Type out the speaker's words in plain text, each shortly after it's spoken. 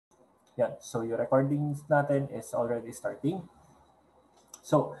Yan. So yung recordings natin is already starting.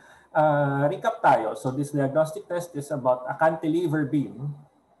 So recap tayo. So this diagnostic test is about a cantilever beam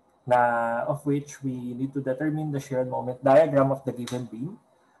of which we need to determine the shear moment diagram of the given beam.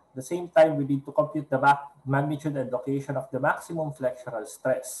 At the same time, we need to compute the magnitude and location of the maximum flexural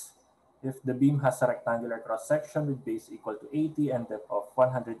stress if the beam has a rectangular cross-section with base equal to 80 and depth of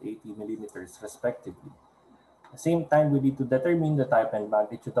 180 millimeters respectively. At the same time, we need to determine the type and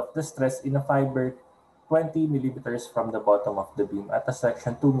magnitude of the stress in a fiber 20 millimeters from the bottom of the beam at a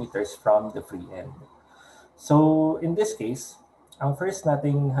section 2 meters from the free end. So in this case, ang first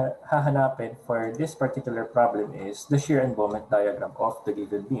nating hahanapin for this particular problem is the shear and moment diagram of the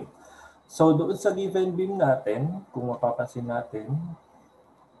given beam. So doon sa given beam natin, kung mapapansin natin,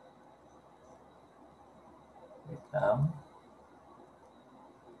 wait lang.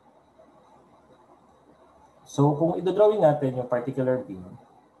 So kung idodrawing natin yung particular beam,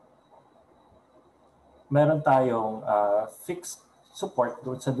 meron tayong fixed support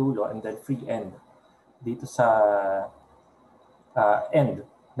doon sa dulo and then free end dito sa end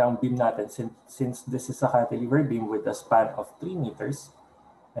ng beam natin since this is a cantilever beam with a span of 3 meters.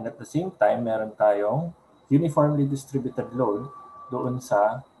 And at the same time, meron tayong uniformly distributed load doon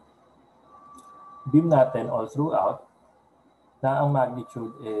sa beam natin all throughout na ang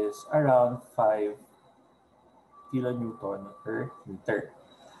magnitude is around 5 kilonewton per meter.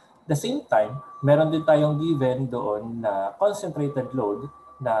 At the same time, meron din tayong given doon na concentrated load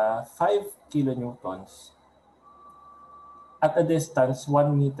na 5 kilonewtons at a distance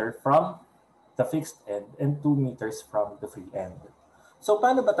 1 meter from the fixed end and 2 meters from the free end. So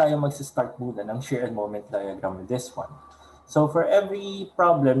paano ba tayo mag-start muna ng shear and moment diagram with this one? So for every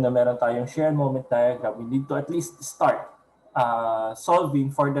problem na meron tayong shear and moment diagram, we need to at least start solving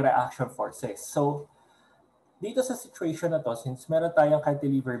for the reaction forces. So dito sa situation na to, since meron tayong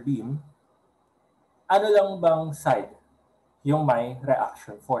cantilever beam, ano lang bang side yung may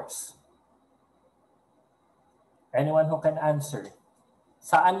reaction force? Anyone who can answer?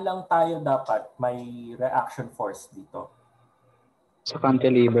 Saan lang tayo dapat may reaction force dito? Sa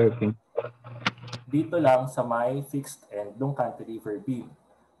cantilever beam. Dito lang sa may fixed end ng cantilever beam.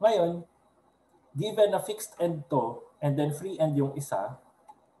 Ngayon, given na fixed end to and then free end yung isa,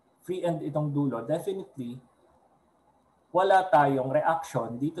 free end itong dulo, definitely wala tayong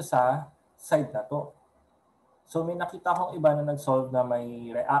reaction dito sa side na to. So may nakita akong iba na nag-solve na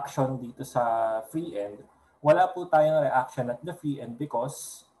may reaction dito sa free end. Wala po tayong reaction at the free end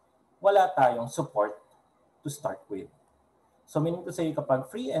because wala tayong support to start with. So meaning to say,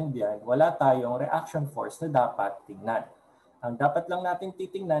 kapag free end yan, wala tayong reaction force na dapat tingnan. Ang dapat lang natin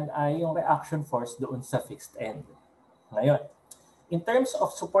titingnan ay yung reaction force doon sa fixed end. Ngayon, in terms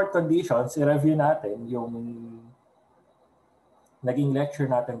of support conditions, i-review natin yung naging lecture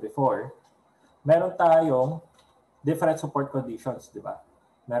natin before. Meron tayong different support conditions, di ba?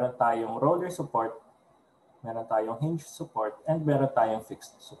 Meron tayong roller support, meron tayong hinge support, and meron tayong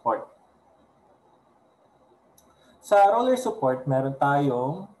fixed support. Sa roller support, meron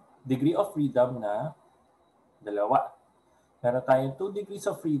tayong degree of freedom na dalawa. Meron tayong 2 degrees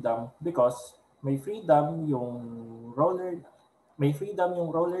of freedom because may freedom yung roller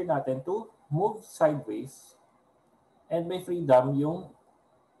natin to move sideways and may freedom yung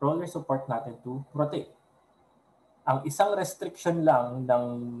roller support natin to rotate. Ang isang restriction lang ng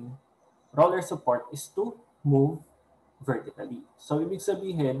roller support is to move vertically. So ibig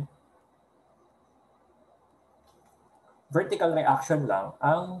sabihin, vertical reaction lang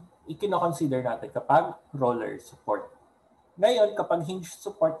ang ikino-consider natin kapag roller support. Ngayon, kapag hinge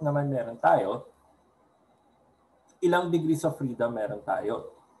support naman meron tayo, ilang degrees of freedom meron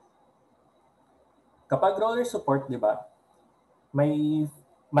tayo. Kapag roller support, di ba, may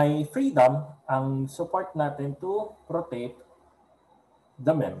freedom ang support natin to rotate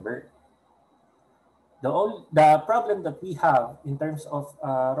the member. The problem that we have in terms of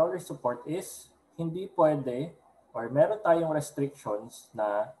roller support is hindi pwede or meron tayong restrictions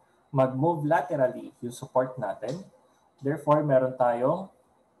na mag-move laterally yung support natin. Therefore, meron tayong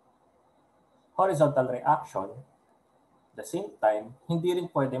horizontal reaction. At the same time, hindi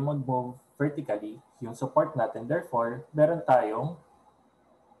rin pwede mag-move vertically yung support natin. Therefore, meron tayong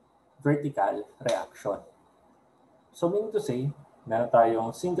vertical reaction. So meaning to say, meron tayong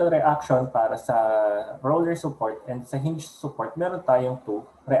single reaction para sa roller support and sa hinge support, meron tayong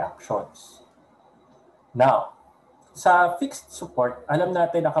 2 reactions. Now, sa fixed support, alam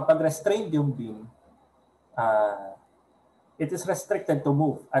natin na kapag restrained yung beam, it is restricted to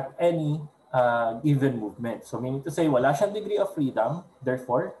move at any given movement. So meaning to say, wala siyang degree of freedom.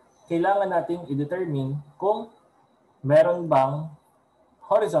 Therefore, kailangan nating i-determine kung meron bang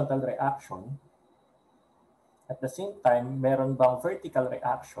horizontal reaction? At the same time, meron bang vertical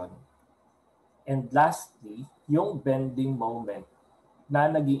reaction? And lastly, yung bending moment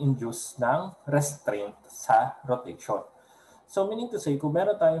na nag-i-induce ng restraint sa rotation. So meaning to say, kung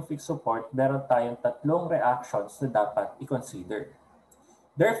meron tayong fixed support, meron tayong tatlong reactions na dapat i-consider.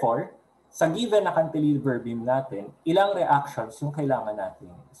 Therefore, sa given na cantilever beam natin, ilang reactions yung kailangan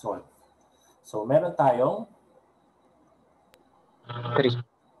natin solve? So meron tayong 3.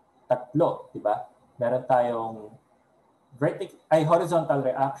 tatlo, di ba? Meron tayong horizontal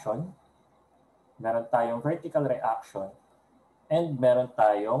reaction, meron tayong vertical reaction, and meron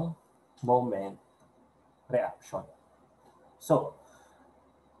tayong moment reaction. So,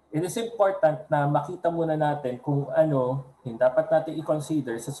 it is important na makita muna natin kung ano yung dapat natin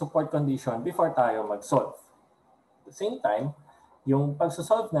i-consider sa support condition before tayo mag-solve. At the same time, yung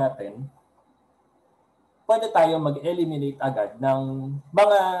pag-solve natin, pwede tayo mag-eliminate agad ng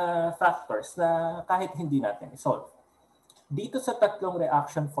mga factors na kahit hindi natin i-solve. Dito sa tatlong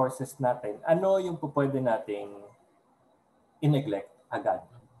reaction forces natin, ano yung pwede nating i-neglect agad?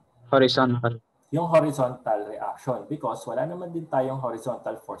 Horizontal. Yung horizontal reaction because wala naman din tayong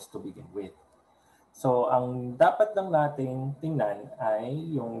horizontal force to begin with. So, ang dapat lang nating tingnan ay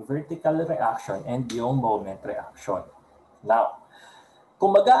yung vertical reaction and yung moment reaction. Now,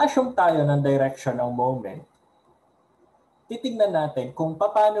 kung mag-a-assume tayo ng direction ng moment, titignan natin kung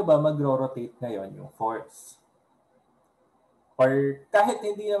paano ba mag-rotate ngayon yung force. Or kahit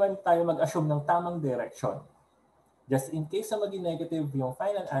hindi naman tayo mag-assume ng tamang direction, just in case na maging negative yung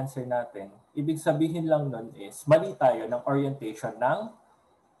final answer natin, ibig sabihin lang nun is mali tayo ng orientation ng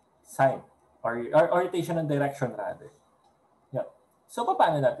sign or orientation ng direction rather. Yeah. So,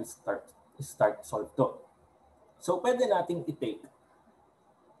 paano natin start solve to? So, pwede nating i-take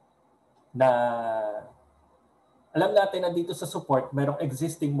na alam natin na dito sa support, merong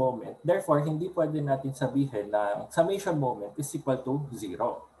existing moment. Therefore, hindi pwede natin sabihin na summation moment is equal to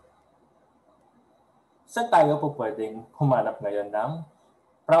 0. Saan tayo po pwedeng humanap ngayon ng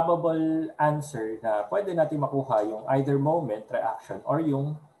probable answer na pwede natin makuha yung either moment reaction or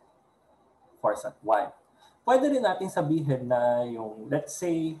yung force at y? Pwede rin natin sabihin na yung, let's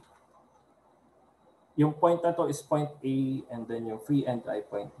say, yung point na to is point A and then yung free end ay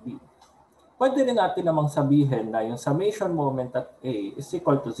point B. Pwede rin natin namang sabihin na yung summation moment at A is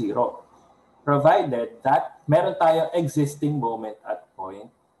equal to 0, provided that meron tayong existing moment at point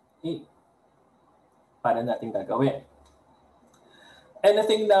A. Para natin gagawin?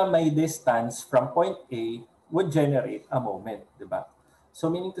 Anything na may distance from point A would generate a moment, di ba?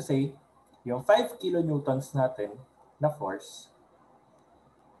 So meaning to say, yung 5 kilonewtons natin na force,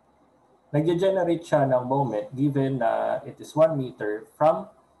 nag-generate siya ng moment given na it is 1 meter from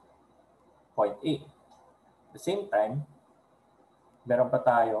point A. At the same time, meron pa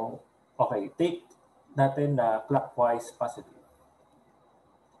tayong, okay, take natin na clockwise positive.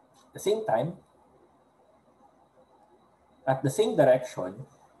 At the same time, at the same direction,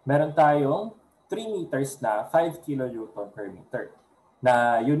 meron tayong 3 meters na 5 kilonewton per meter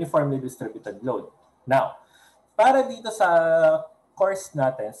na uniformly distributed load. Now, para dito sa course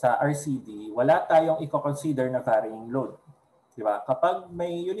natin, sa RCD, wala tayong i-consider na varying load. Diba? Kapag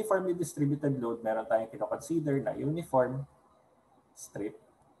may uniformly distributed load, meron tayong kino-consider na uniform, strip,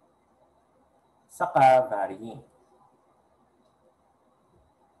 saka varying.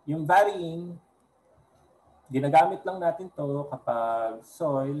 Yung varying, ginagamit lang natin to kapag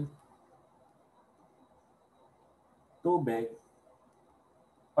soil, tubig,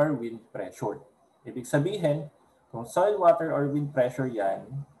 or wind pressure. Ibig sabihin, kung soil, water, or wind pressure yan,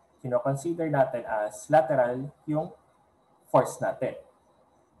 kino-consider natin as lateral yung force natin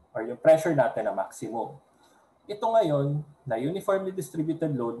or yung pressure natin na maximum. Ito ngayon na uniformly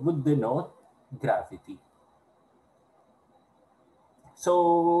distributed load would denote gravity.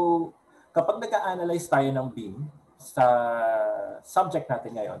 So, kapag nag-a-analyze tayo ng beam sa subject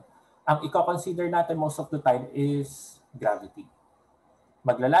natin ngayon, ang i-consider natin most of the time is gravity.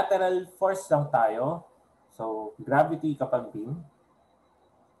 Magla-lateral force lang tayo. So, gravity kapag beam.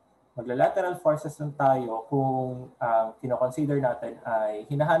 Magla-lateral forces lang tayo kung ang kino-consider natin ay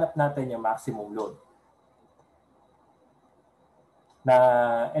hinahanap natin yung maximum load na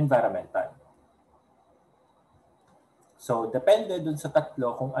environmental. So, depende dun sa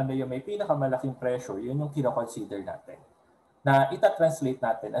tatlo kung ano yung may pinakamalaking pressure, yun yung kino-consider natin. Na ita-translate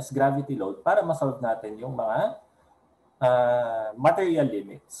natin as gravity load para ma-solve natin yung mga material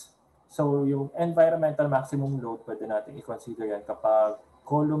limits. So, yung environmental maximum load, pwede natin i-consider yan kapag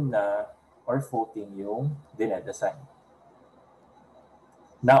column na or footing yung dinedesign.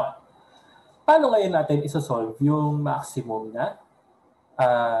 Now, paano ngayon natin isosolve yung maximum na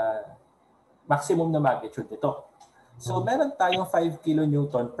maximum na magnitude nito. So meron tayong 5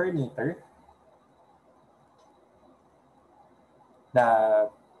 kilonewton per meter na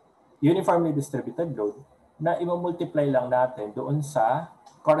uniformly distributed load na i-multiply lang natin doon sa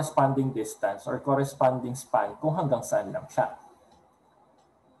corresponding distance or corresponding span kung hanggang saan lang siya.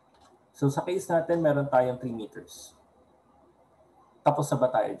 So sa case natin, meron tayong 3 meters. Tapos na ba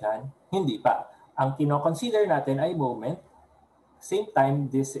tayo dyan? Hindi pa. Ang kino-consider natin ay moment. Same time,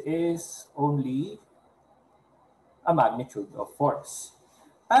 this is only a magnitude of force.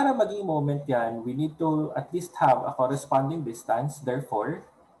 Para maging moment yan, we need to at least have a corresponding distance. Therefore,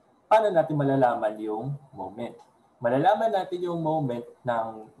 paano natin malalaman yung moment? Malalaman natin yung moment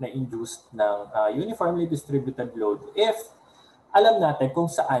ng na-induced ng uniformly distributed load if alam natin kung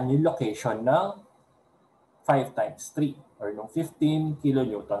saan yung location ng 5 times 3 or nung 15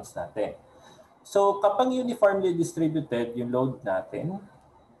 kilonewtons natin. So kapag uniformly distributed yung load natin,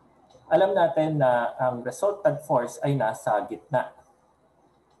 alam natin na ang resultant force ay nasa gitna.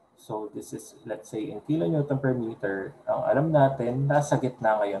 So this is, let's say, in kilonewton per meter. Ang alam natin, nasa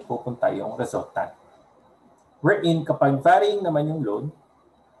gitna ngayon pupunta yung resultant. Wherein kapag varying naman yung load,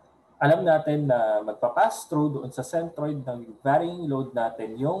 alam natin na magpapass through doon sa centroid ng varying load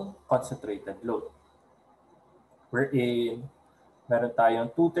natin yung concentrated load. Wherein meron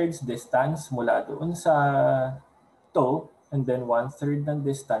tayong 2/3 distance mula doon sa toe and then 1/3 ng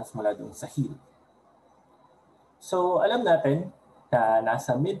distance mula doon sa heel. So alam natin na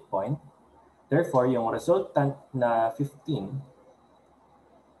nasa midpoint, therefore yung resultant na 15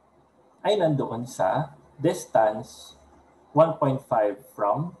 ay nandoon sa distance 1.5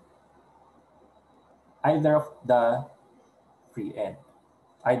 from either of the free end.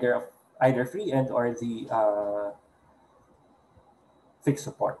 Either free end or the fixed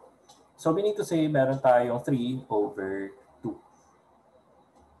support. So meaning to say, meron tayong 3/2.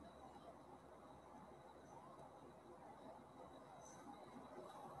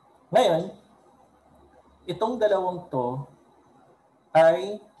 Ngayon, itong dalawang to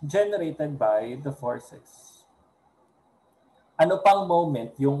ay generated by the forces. Ano pang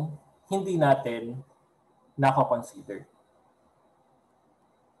moment yung hindi natin nako-consider?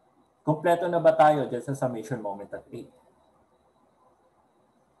 Kompleto na ba tayo dyan sa summation moment at 8?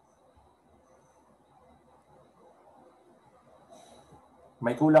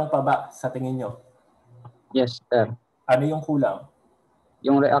 May kulang pa ba sa tingin nyo? Yes, sir. Ano yung kulang?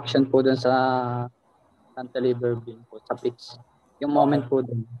 Yung reaction po dun sa cantilever beam po, sa pitch. Yung moment po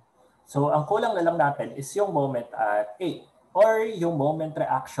dun. So, ang kulang na lang natin is yung moment at 8 or yung moment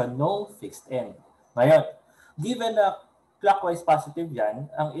reaction ng fixed end. Ngayon, given na clockwise positive yan,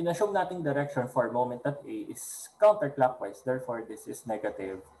 ang inassume nating direction for moment at A is counterclockwise. Therefore, this is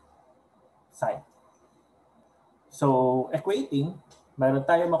negative sign. So, equating, mayroon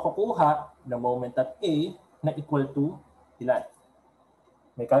tayo makukuha na moment at A na equal to ilan?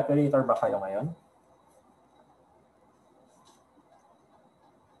 May calculator ba kayo ngayon?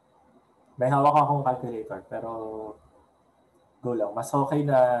 May hawak akong calculator, pero go lang. Mas okay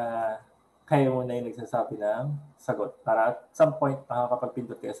na kayo muna yung nagsasabi ng sagot para at some point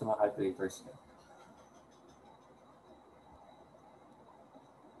makakapagpindot kayo sa mga calculators niyo.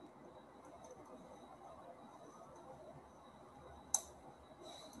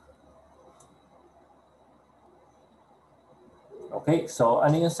 Okay, so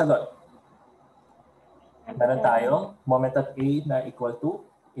ano yung sagot? Meron tayong moment at A na equal to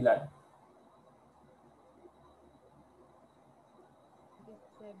ilan?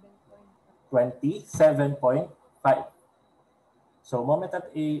 27.5. So moment at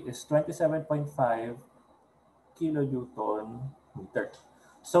A is 27.5 kilonewton meter.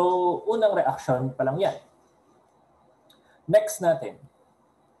 So unang reaction pa lang yan. Next natin.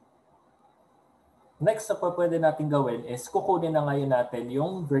 Next na pwede natin gawin is kukunin na ngayon natin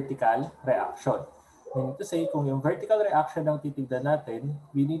yung vertical reaction. Meaning to say, kung yung vertical reaction ang titignan natin,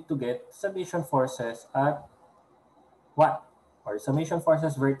 we need to get summation forces at 1 or summation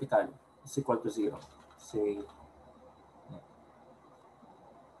forces vertical is equal to 0. Say,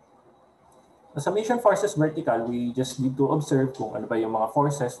 the summation forces vertical, we just need to observe kung ano ba yung mga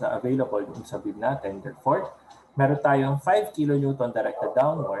forces na available dun sa beam natin. Therefore, meron tayong 5 kilonewton directed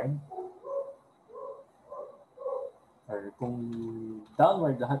downward. Or kung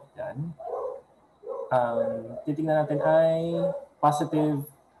downward lahat yan, titignan natin ay positive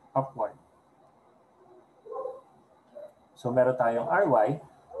upward. So meron tayong Ry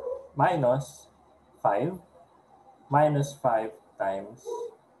minus 5 minus 5 times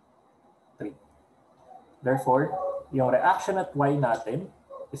 3. Therefore, yung reaction at Y natin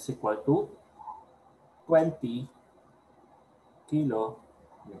is equal to 20 kilonewton.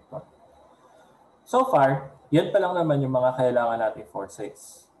 Newton. So far, yan pa lang naman yung mga kailangan nating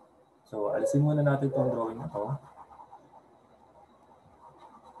forces. So, alisin muna natin itong drawing na to.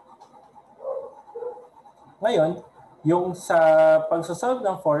 Ngayon, yung sa pagsasolve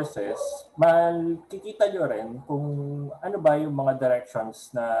ng forces, makikita nyo rin kung ano ba yung mga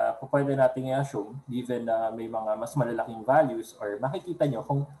directions na pwede natin i-assume given na may mga mas malalaking values, or makikita nyo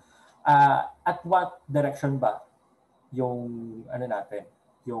kung at what direction ba yung ano natin,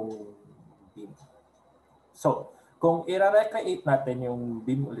 yung beam. So, kung i-recreate natin yung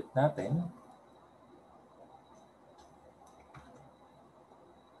beam ulit natin,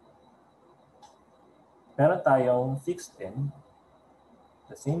 meron tayong fixed end.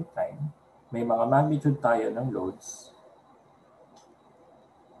 At the same time, may mga magnitude tayo ng loads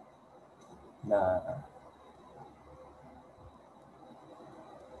na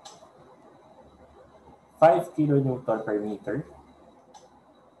 ₱5 kilonewton per meter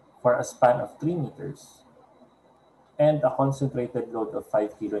for a span of 3 meters and a concentrated load of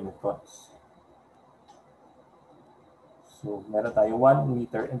 5 kilonewtons. So, meron tayo 1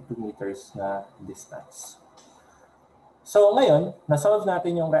 meter and 2 meters na distance. So, ngayon, na-solve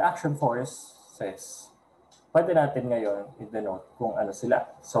natin yung reaction forces. Pwede natin ngayon i-denote kung ano sila.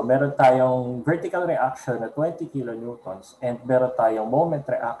 So, meron tayong vertical reaction na 20 kilonewtons and meron tayong moment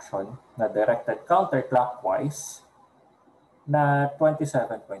reaction na directed counterclockwise na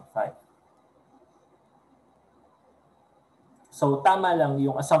 27.5. So, tama lang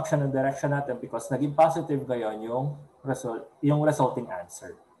yung assumption ng direction natin because naging positive ngayon yung resulting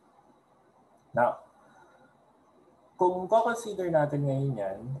answer. Now, kung consider natin ngayon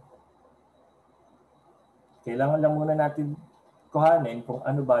yan, kailangan lang muna natin kuhanin kung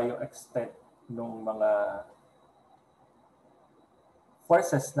ano ba yung extent ng mga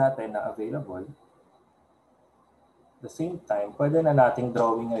forces natin na available. At the same time, pwede na nating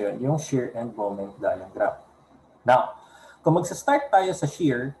drawing ngayon yung shear and moment diagram. Now, kung magsa-start tayo sa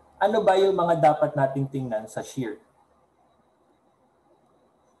shear, ano ba yung mga dapat nating tingnan sa shear?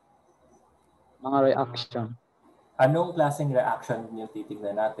 Mga reaction. Anong klaseng reaction yung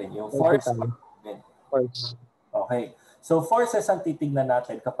titignan natin? Yung force or movement? Force. Okay. So forces ang titignan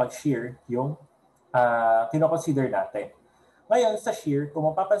natin kapag shear yung kinoconsider natin. Ngayon sa shear, kung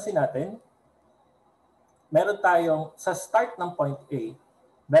mapapansin natin, meron tayong sa start ng point A,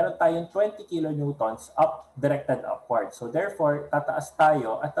 meron tayong 20 kilonewtons directed upward. So therefore, tataas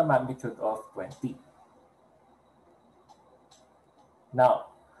tayo at a magnitude of 20.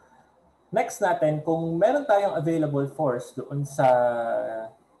 Now, next natin, kung meron tayong available force doon sa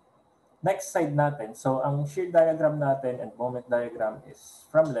next side natin, so ang shear diagram natin and moment diagram is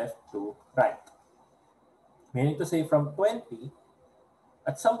from left to right. Meaning to say from 20,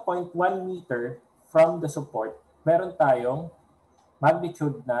 at some point 1 meter from the support, meron tayong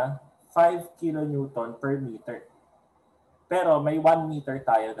magnitude na 5 kilonewton per meter. Pero may 1 meter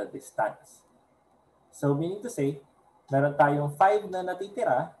tayo na distance. So meaning to say, meron tayong 5 na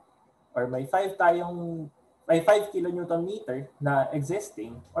natitira, or may 5 kilonewton meter na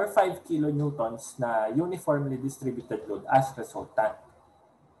existing, or 5 kilonewtons na uniformly distributed load as resultant.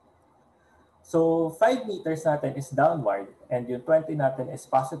 So 5 meters natin is downward and yung 20 natin is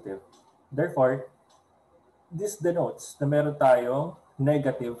positive. Therefore, this denotes na meron tayong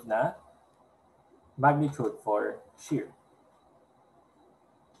negative na magnitude for shear.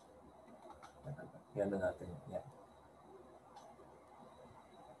 Yan na natin. Yan.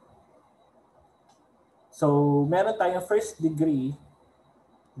 So, meron tayong first degree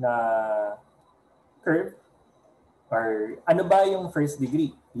na curve. Or ano ba yung first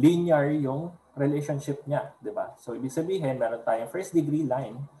degree? Linear yung relationship niya, di ba? So, ibig sabihin, meron tayong first degree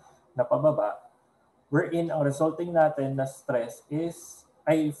line na pababa, wherein ang resulting natin na stress is,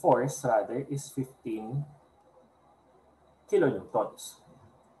 force rather, is 15 kilonewtons.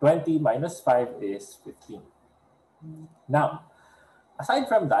 20 minus 5 is 15. Now, aside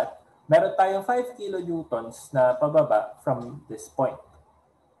from that, meron tayong 5 kilonewtons na pababa from this point.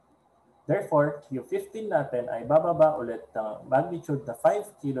 Therefore, yung 15 natin ay bababa ulit ng magnitude na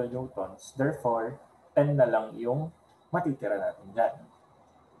 5 kilonewtons. Therefore, 10 na lang yung matitira natin dyan.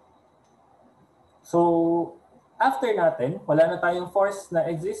 So, after natin, wala na tayong force na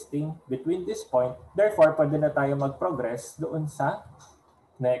existing between this point. Therefore, pwede na tayo mag-progress doon sa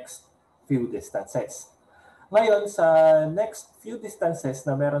next few distances. Ngayon, sa next few distances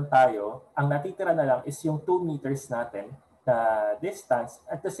na meron tayo, ang natitira na lang is yung 2 meters natin na distance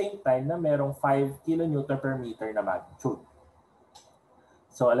at the same time na merong 5 kilonewton per meter na magnitude.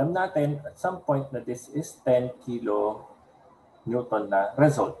 So alam natin at some point na this is 10 kilonewton na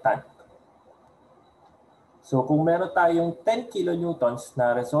resultant. So kung meron tayong 10 kilonewtons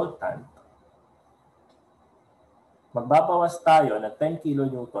na resultant, magbabawas tayo ng 10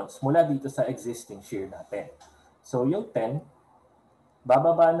 kilonewtons mula dito sa existing shear natin. So yung 10,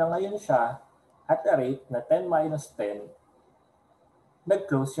 bababa na ngayon siya at a rate na 10 minus 10,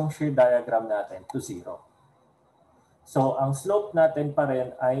 nag-close yung shear diagram natin to 0. So ang slope natin pa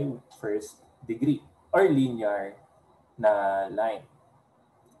rin ay first degree or linear na line.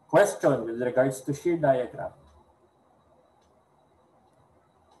 Question with regards to shear diagram.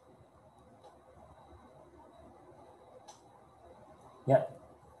 Yan.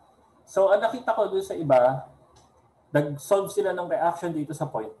 So ang nakita ko doon sa iba, nag-solve sila ng reaction dito sa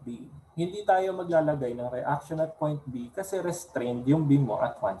point B. Hindi tayo maglalagay ng reaction at point B kasi restrained yung beam mo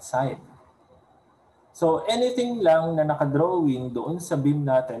at one side. So anything lang na nakadrawing doon sa beam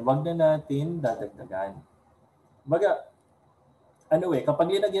natin, wag na natin dadagdagan. Baga,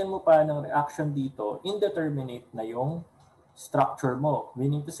 kapag linagyan mo pa ng reaction dito, indeterminate na yung structure mo.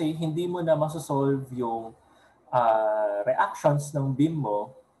 Meaning to say, hindi mo na masosolve yung reactions ng beam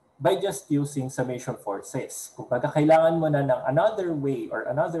mo by just using summation forces. Kung kailangan mo na ng another way or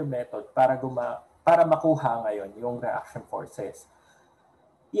another method para makuha ngayon yung reaction forces.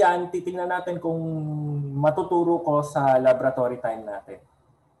 Yan, titingnan natin kung matuturo ko sa laboratory time natin.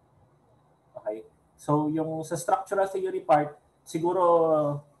 Okay? So yung sa structural theory part,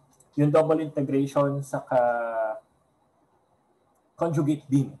 siguro yung double integration sa conjugate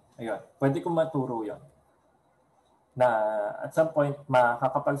beam. Ayun, pwede kong maturo yun. Na at some point,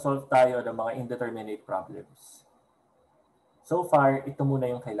 makakapag-solve tayo ng mga indeterminate problems. So far, ito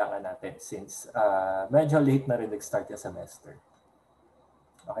muna yung kailangan natin since medyo late na rin nag-start yung semester.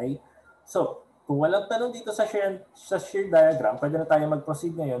 Okay? So, kung walang tanong dito sa shear diagram, pwede na tayo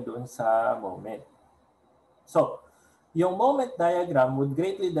mag-proceed ngayon doon sa moment. So, yung moment diagram would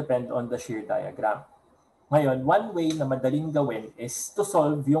greatly depend on the shear diagram. Ngayon, one way na madaling gawin is to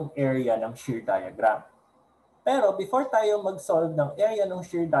solve yung area ng shear diagram. Pero before tayo mag-solve ng area ng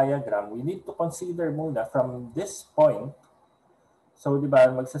shear diagram, we need to consider muna from this point. So, di ba,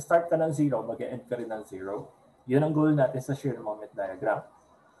 magsa-start ka ng 0, mag-end ka rin ng 0. Yun ang goal natin sa shear moment diagram.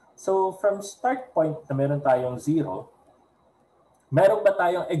 So, from start point na meron tayong 0, meron ba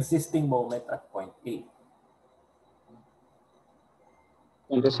tayong existing moment at point A?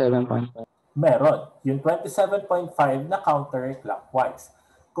 27.5. Meron. Yung 27.5 na counterclockwise.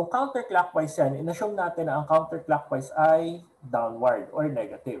 Kung counterclockwise yan, in-assume natin na ang counterclockwise ay downward or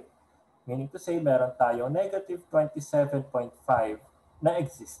negative. Meaning to say, meron tayong negative 27.5 na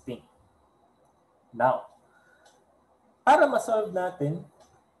existing. Now, para ma-solve natin,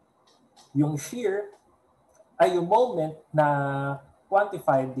 yung shear ay yung moment na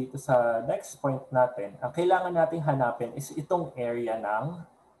quantified dito sa next point natin. Ang kailangan nating hanapin is itong area ng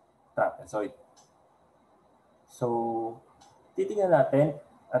trapezoid. So, titingnan natin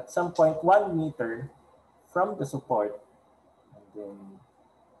at some point 1 meter from the support, and then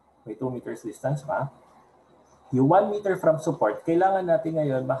may 2 meters distance pa. Yung 1 meter from support, kailangan natin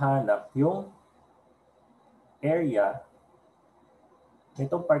ngayon mahanap yung area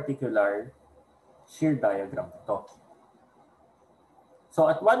nitong particular shear diagram ito. So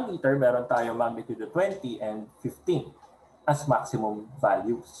at 1 meter, meron tayong magnitude 20 and 15 as maximum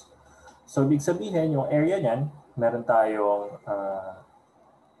values. So ibig sabihin, yung area niyan, meron tayong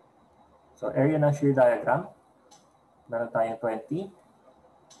so area ng shear diagram, meron tayong 20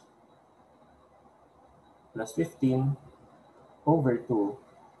 plus 15 over 2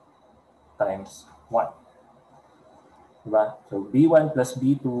 times 1. Diba? So B1 plus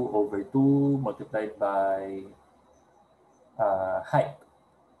B2 over 2 multiplied by height.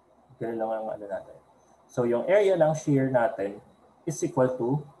 Ganun lang ang ano natin. So yung area ng shear natin is equal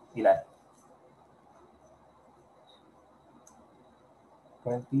to ilan?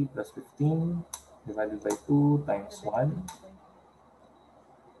 20 plus 15 divided by 2 times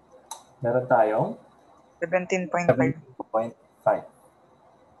 1. Meron tayong 17.5. 17.5.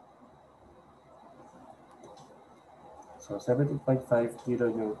 So 17.5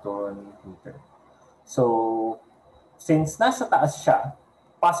 kilonewton meter. So since nasa taas siya,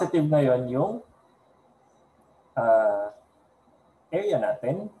 positive ngayon yung area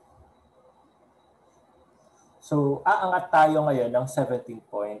natin. So aangat tayo ngayon ng 17.5.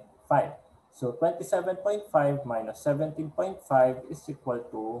 So 27.5 minus 17.5 is equal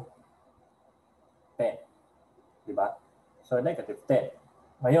to 10. Diba? So negative 10.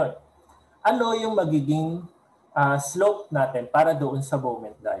 Ngayon, ano yung magiging slope natin para doon sa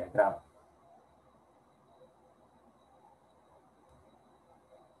moment diagram?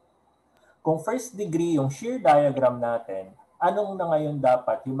 Kung first degree yung shear diagram natin, anong na ngayon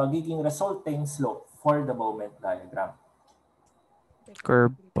dapat yung magiging resulting slope for the moment diagram?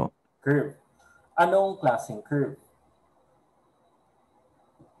 Curve po. Curve. Anong klaseng curve?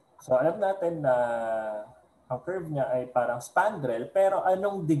 So alam natin na ang curve niya ay parang spandrel, pero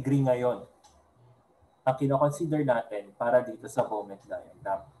anong degree ngayon ang kinoconsider natin para dito sa moment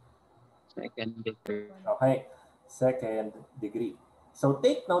diagram? Second degree. Okay, second degree. So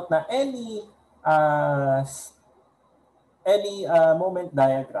take note na any moment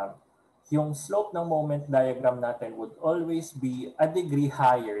diagram, yung slope ng moment diagram natin would always be a degree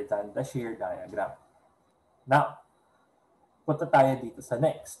higher than the shear diagram. Now, punta tayo dito sa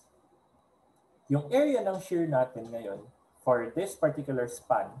next. Yung area ng shear natin ngayon for this particular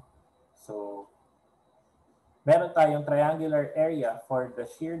span, so meron tayong triangular area for the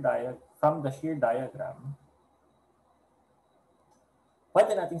from the shear diagram.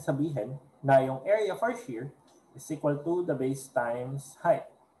 Pwede nating sabihin na yung area for shear is equal to the base times height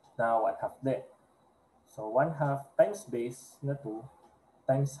na 1/2 din. So 1/2 times base na 2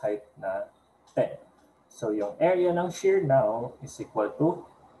 times height na 10. So yung area ng shear now is equal to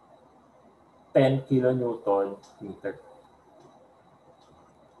 10 kilonewton meter.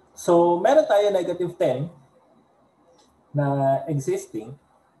 So meron tayo negative 10 na existing,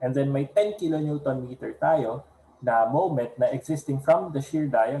 and then may 10 kilonewton meter tayo na moment na existing from the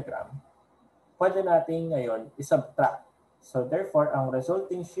shear diagram. Pwede natin ngayon isubtract. So therefore, ang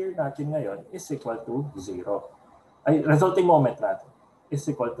resulting shear natin ngayon is equal to 0. Ay, resulting moment natin is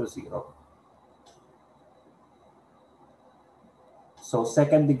equal to 0. So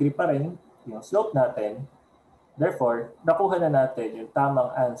second degree pa rin yung slope natin. Therefore, nakuha na natin yung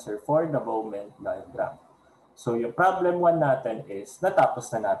tamang answer for the moment diagram. So yung problem 1 natin is natapos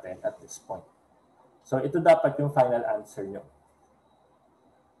na natin at this point. So ito dapat yung final answer nyo.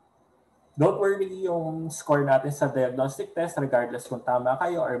 Don't worry, yung score natin sa diagnostic test, regardless kung tama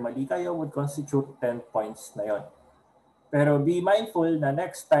kayo or mali kayo, would constitute 10 points na yon. Pero be mindful na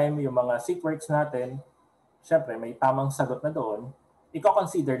next time yung mga seatworks natin, syempre may tamang sagot na doon,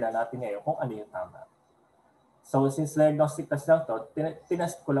 i-consider na natin ngayon kung ano yung tama. So since diagnostic test lang to,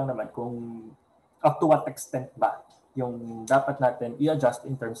 tinest ko lang naman kung up to what extent ba yung dapat natin i-adjust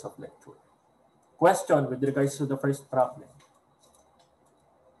in terms of lecture. Question with regards to the first problem.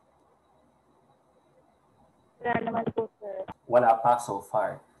 Wala naman po, sir. Wala pa so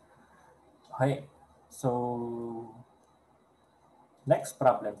far. Okay. So, next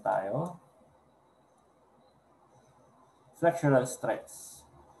problem tayo. Flexural stress.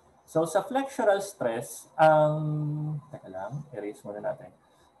 So, sa flexural stress, teka lang, erase muna natin.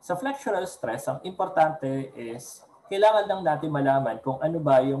 Sa flexural stress, ang importante is kailangan lang natin malaman kung ano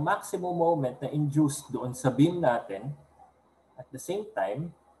ba yung maximum moment na induced doon sa beam natin. At the same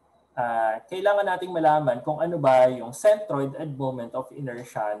time, kailangan nating malaman kung ano ba yung centroid and moment of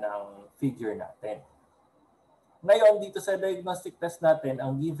inertia ng figure natin. Ngayon, dito sa diagnostic test natin,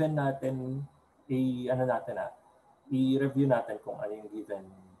 ang given natin, i-review natin kung ano yung given.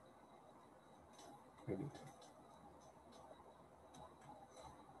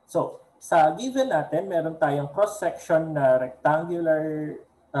 So, sa given natin, meron tayong cross-section na rectangular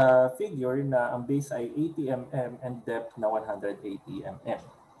figure na ang base ay 80 mm and depth na 180 mm.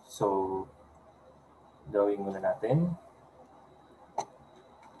 So, drawing muna natin.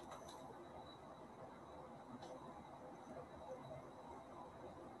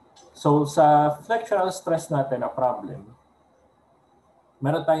 So, sa flexural stress natin na problem,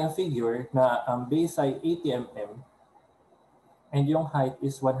 meron tayong figure na ang base ay 80 mm and yung height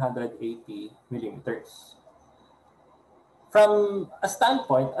is 180 millimeters. From a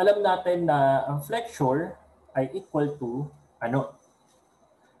standpoint, alam natin na ang flexure ay equal to ano?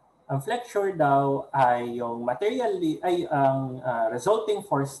 Ang flexure daw ay yung ang resulting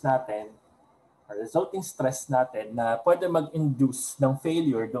force natin or resulting stress natin na pwede mag-induce ng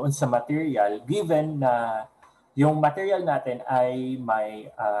failure doon sa material given na yung material natin ay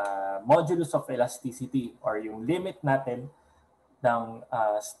may modulus of elasticity or yung limit natin ng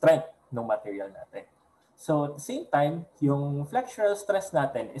strength ng material natin. So at the same time, yung flexural stress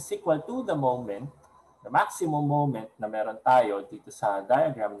natin is equal to the moment, the maximum moment na meron tayo dito sa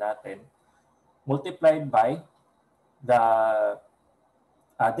diagram natin, multiplied by the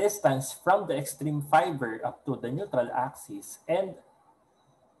distance from the extreme fiber up to the neutral axis and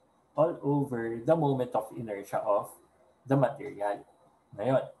all over the moment of inertia of the material.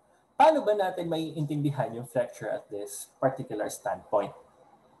 Ngayon, paano ba natin maiintindihan yung flexure at this particular standpoint?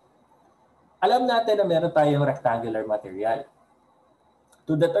 Alam natin na meron tayong rectangular material.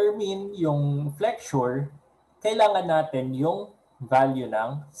 To determine yung flexure, kailangan natin yung value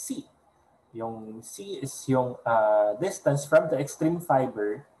ng C. Yung C is yung distance from the extreme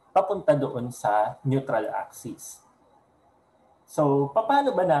fiber papunta doon sa neutral axis. So,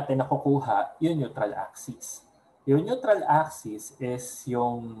 paano ba natin nakukuha yung neutral axis? Yung neutral axis is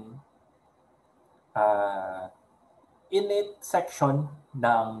yung init section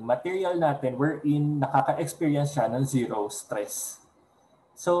ng material natin wherein nakaka-experience siya ng zero stress.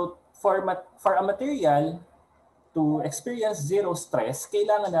 So, for a material to experience zero stress,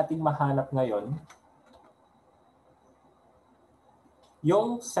 kailangan nating mahanap ngayon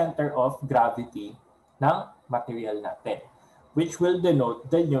yung center of gravity ng material natin, which will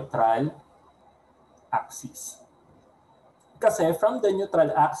denote the neutral axis. Kasi from the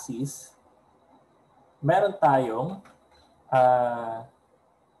neutral axis, meron tayong ano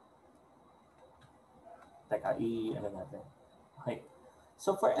natin. Okay.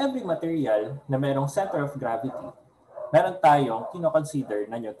 So for every material na merong center of gravity, meron tayong kino-consider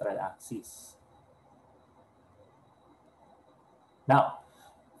na neutral axis. Now,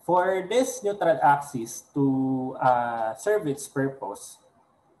 for this neutral axis to serve its purpose,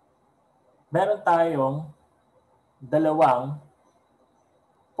 meron tayong dalawang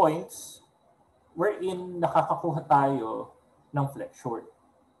points wherein nakakakuha tayo ng flexure.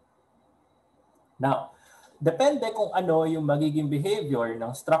 Now, depende kung ano yung magiging behavior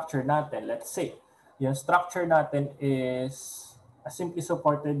ng structure natin. Let's say, yung structure natin is a simply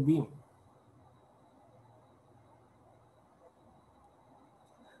supported beam.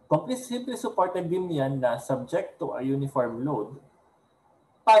 Kung simply supported beam yan na subject to a uniform load,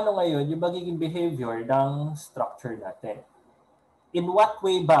 paano ngayon yung magiging behavior ng structure natin? In what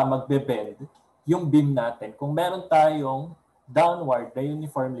way ba magbe-bend yung beam natin kung meron tayong downward na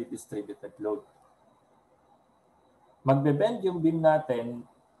uniformly distributed load? Magbe-bend yung beam natin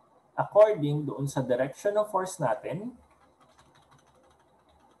according doon sa direction of force natin.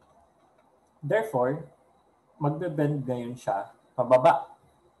 Therefore, magbe-bend ngayon siya pababa.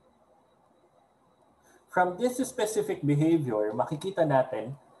 From this specific behavior, makikita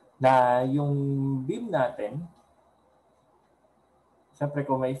natin na yung beam natin, siyempre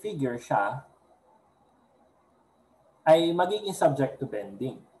kung may figure siya, ay magiging subject to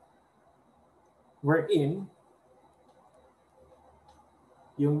bending. Wherein,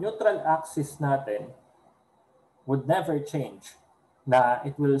 yung neutral axis natin would never change, na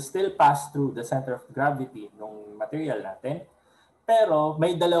it will still pass through the center of gravity ng material natin, pero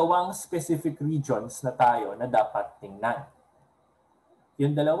may dalawang specific regions na tayo na dapat tingnan.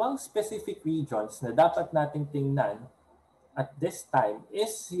 Yung dalawang specific regions na dapat nating tingnan at this time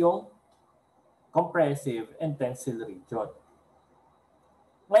is yung compressive and tensile region.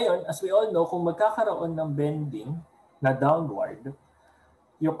 Ngayon, as we all know, kung magkakaroon ng bending na downward,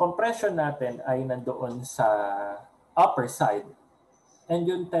 yung compression natin ay nandoon sa upper side and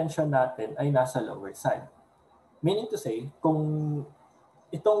yung tension natin ay nasa lower side. Meaning to say, kung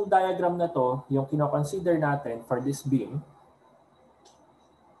itong diagram na to, yung kino-consider natin for this beam,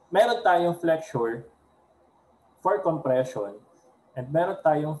 meron tayong flexure for compression and meron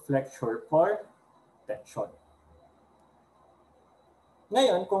tayong flexure for tension.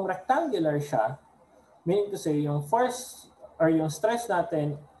 Ngayon, kung rectangular siya, meaning to say, yung force or yung stress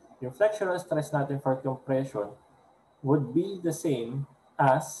natin, yung flexural stress natin for compression would be the same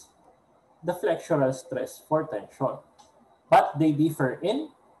as the flexural stress for tension. But they differ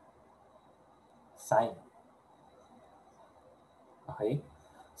in sign. Okay?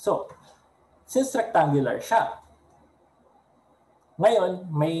 So, since rectangular siya,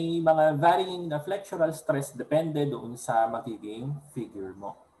 ngayon, may mga varying na flexural stress depende doon sa magiging figure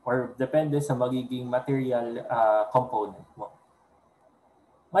mo or depende sa magiging material component mo.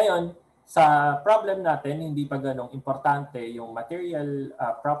 Ngayon, sa problem natin, hindi pa ganong importante yung material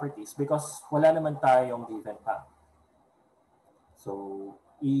properties because wala naman tayong given pa. So,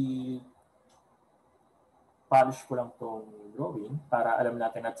 i-polish ko lang tong drawing para alam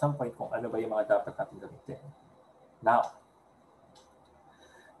natin at some point kung ano ba yung mga dapat natin gamitin. Now,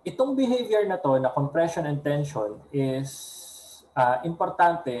 itong behavior na to na compression and tension is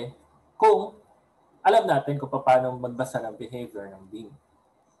importante kung alam natin kung paano magbasa ng behavior ng beam.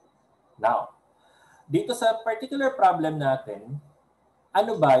 Now, dito sa particular problem natin,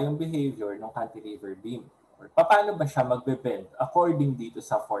 ano ba yung behavior ng cantilever beam? Or paano ba siya magbe-bend according dito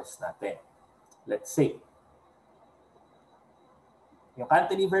sa force natin? Let's say, yung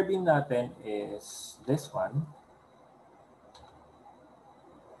cantilever beam natin is this one.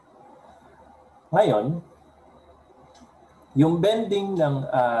 Ngayon, yung bending ng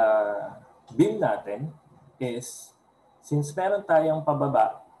beam natin is, since meron tayong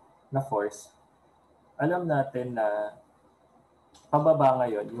pababa na force, alam natin na pababa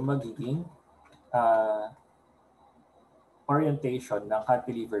ngayon yung magiging orientation ng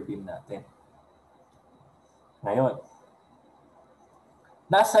cantilever beam natin. Ngayon,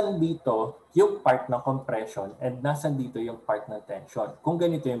 nasan dito yung part ng compression and nasan dito yung part ng tension kung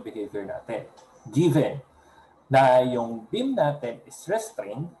ganito yung behavior natin. Given na yung beam natin is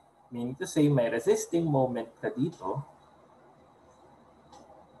restrained, meaning to say may resisting moment ka dito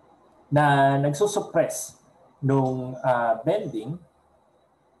na nagsusuppress nung bending,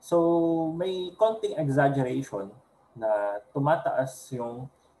 so may konting exaggeration na tumataas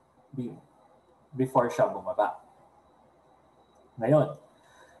yung beam before siya bumaba. Ngayon,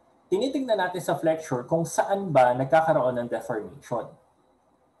 tinitingnan natin sa flexure kung saan ba nagkakaroon ng deformation.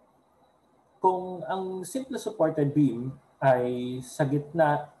 Kung ang simple supported beam ay sa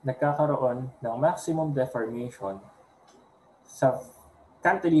gitna nagkakaroon ng maximum deformation, sa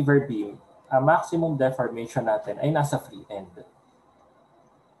cantilever beam, ang maximum deformation natin ay nasa free end.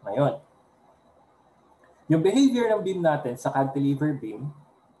 Ngayon, yung behavior ng beam natin sa cantilever beam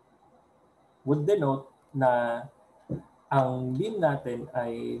would denote na ang beam natin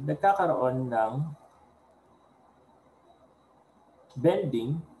ay nagkakaroon ng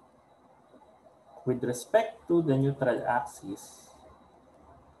bending with respect to the neutral axis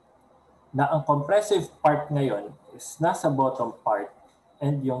na ang compressive part ngayon is nasa bottom part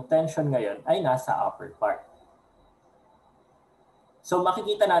and yung tension ngayon ay nasa upper part. So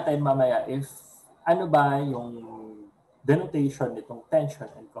makikita natin mamaya if ano ba yung denotation nitong tension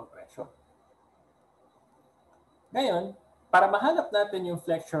and compression. Ngayon, para mahanap natin yung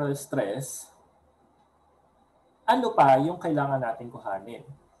flexural stress, ano pa yung kailangan natin kuhanin?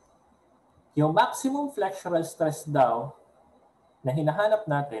 Yung maximum flexural stress daw na hinahanap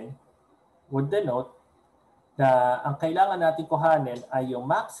natin would denote na ang kailangan natin kuhanin ay yung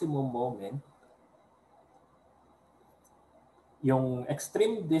maximum moment, yung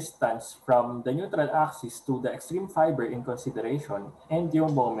extreme distance from the neutral axis to the extreme fiber in consideration, and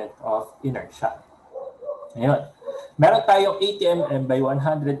yung moment of inertia. Ngayon, meron tayong 80 mm by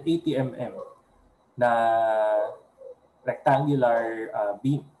 180 mm na rectangular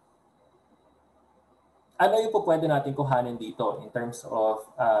beam. Ano yung po pwede natin kuhanin dito in terms of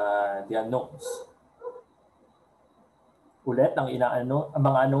the unknowns? Ulit, ang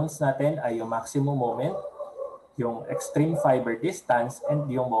mga unknowns natin ay yung maximum moment, yung extreme fiber distance, and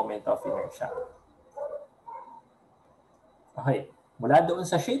yung moment of inertia. Okay, mula doon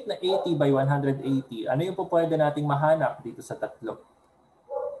sa shape na 80 by 180, ano yung po pwede nating mahanap dito sa tatlo?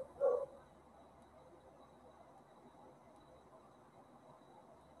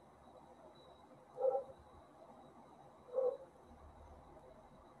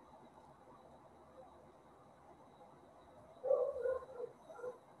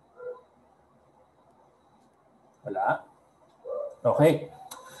 Wala? Okay.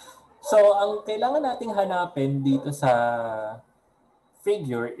 So, ang kailangan nating hanapin dito sa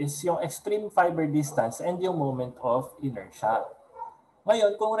figure is yung extreme fiber distance and yung moment of inertia.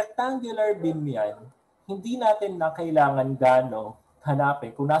 Ngayon, kung rectangular beam yan, hindi natin na kailangan gano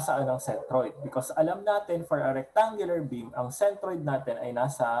hanapin kung nasaan ang centroid. Because alam natin for a rectangular beam, ang centroid natin ay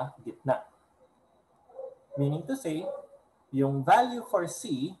nasa gitna. Meaning to say, yung value for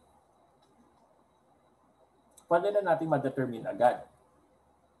C, pwede na natin ma-determine agad.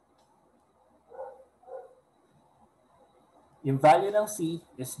 Yung value ng C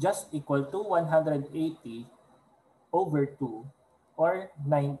is just equal to 180 over 2 or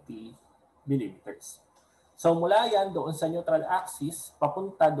 90 millimeters. So mula yan doon sa neutral axis,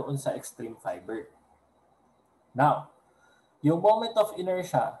 papunta doon sa extreme fiber. Now, yung moment of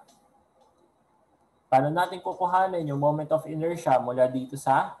inertia, paano natin kukuhanin yung moment of inertia mula dito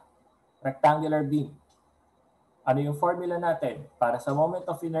sa rectangular beam? Ano yung formula natin para sa moment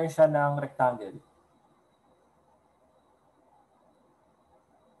of inertia ng rectangle?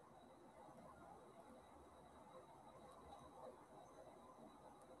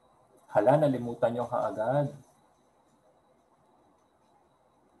 Hala, nalimutan nyo kaagad.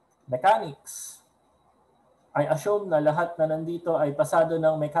 Mechanics. I assume na lahat na nandito ay pasado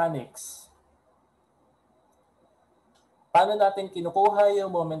ng mechanics. Paano natin kinukuha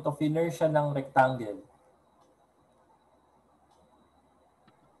yung moment of inertia ng rectangle?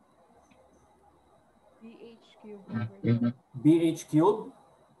 BH cubed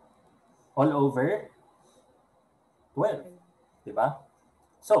all over 12. Diba?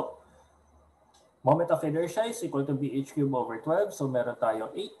 So, moment of inertia is equal to BH cubed over 12. So, meron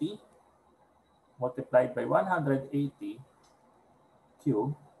tayo 80 multiplied by 180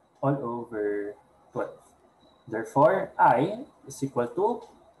 cube all over 12. Therefore, I is equal to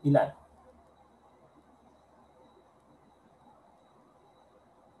ilan?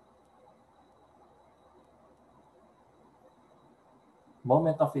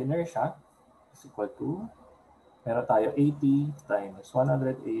 moment of inertia is equal to, meron tayo 80 times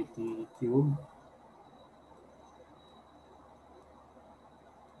 180 cube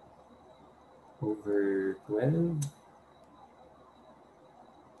over 12.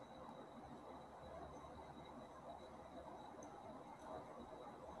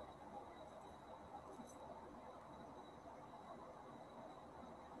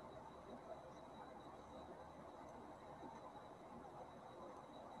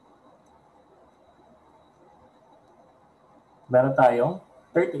 Meron tayong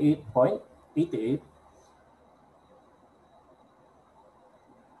 38.88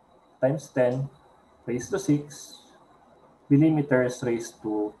 times 10 raised to 6 millimeters raised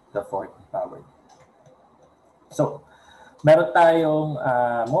to the 4th power. So, meron tayong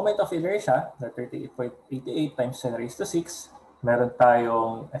moment of inertia na 38.88 times 10 raised to 6. Meron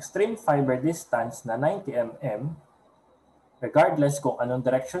tayong extreme fiber distance na 90 mm. Regardless kung anong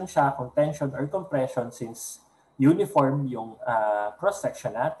direction siya, kung tension or compression, since uniform yung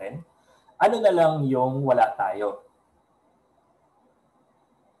cross-section natin, ano na lang yung wala tayo?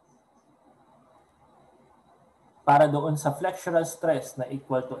 Para doon sa flexural stress na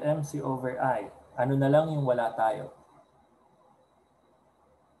equal to MC over I, ano na lang yung wala tayo?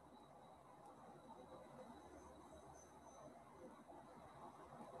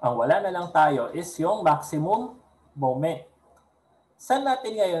 Ang wala na lang tayo is yung maximum moment. Saan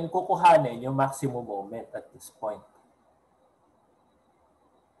natin ngayon kukuhanin yung maximum moment at this point?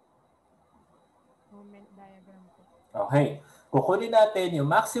 Moment diagram po. Okay. Kukunin natin yung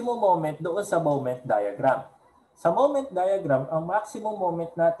maximum moment doon sa moment diagram. Sa moment diagram, ang maximum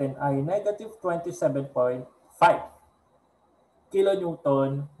moment natin ay negative 27.5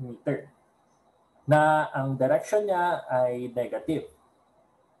 kilonewton meter. Na ang direction niya ay negative.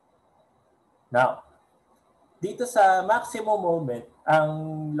 Now, dito sa maximum moment, ang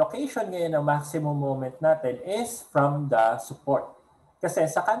location ngayon ng maximum moment natin is from the support. Kasi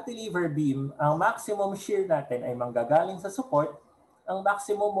sa cantilever beam, ang maximum shear natin ay manggagaling sa support. Ang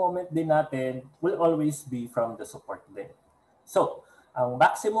maximum moment din natin will always be from the support din. So, ang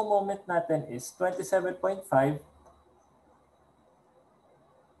maximum moment natin is 27.5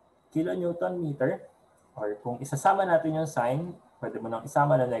 kilonewton meter. Or kung isasama natin yung sign, pwede mo nang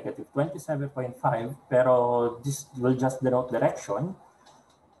isama na negative 27.5, pero this will just denote direction.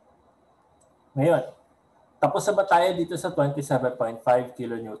 Ngayon, tapos na ba tayo dito sa 27.5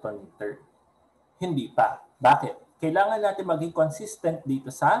 kilonewton meter? Hindi pa. Bakit? Kailangan natin maging consistent dito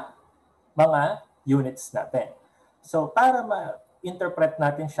sa mga units natin. So, para ma-interpret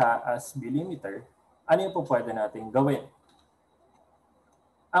natin siya as millimeter, ano yung po pwede natin gawin?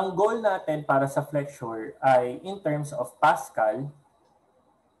 Ang goal natin para sa flexure ay in terms of Pascal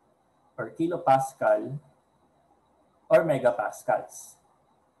or kilopascal or megapascals.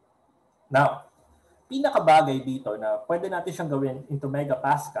 Now, pinakabagay dito na pwede natin siyang gawin into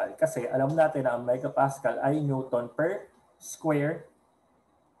megapascal kasi alam natin na ang megapascal ay Newton per square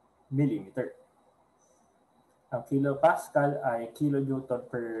millimeter. Ang kilopascal ay kilonewton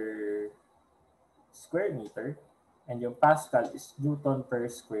per square meter. And yung Pascal is Newton per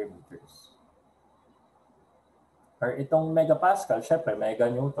square meters. Or itong megapascal, syempre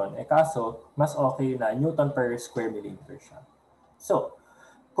mega-Newton. Kaso, mas okay na Newton per square millimeter siya. So,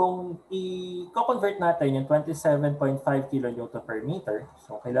 kung i-convert natin yung 27.5 kilonewton per meter,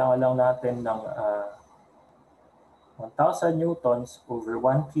 so kailangan lang natin ng 1,000 newtons over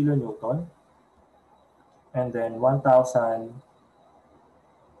 1 kilonewton, and then 1,000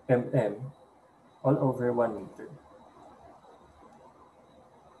 mm all over 1 meter.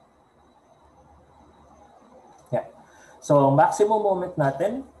 Yeah. So, maximum moment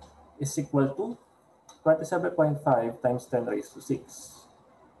natin is equal to 27.5 times 10 raised to 6.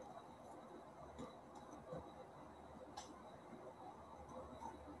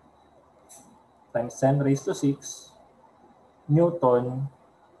 Times 10 raised to 6 Newton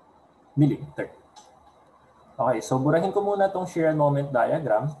millimeter. Okay, so burahin ko muna itong shear and moment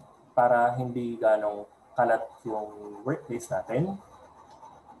diagram para hindi ganong kalat yung workplace natin.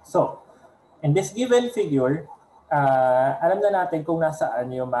 So, in this given figure, alam na natin kung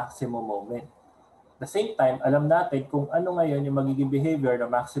nasaan yung maximum moment. At the same time, alam natin kung ano ngayon yung magiging behavior ng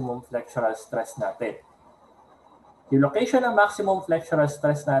maximum flexural stress natin. Yung location ng maximum flexural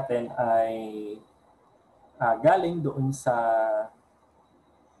stress natin ay galing doon sa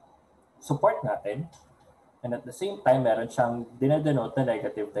support natin. And at the same time, meron siyang dinedenote na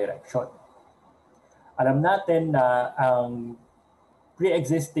negative direction. Alam natin na ang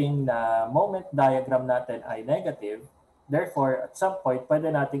pre-existing na moment diagram natin ay negative. Therefore, at some point, pwede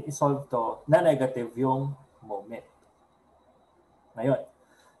nating isolve to na negative yung moment. Ngayon,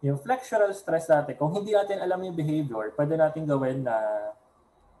 yung flexural stress natin, kung hindi natin alam yung behavior, pwede natin gawin na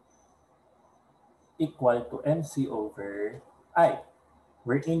equal to MC over I.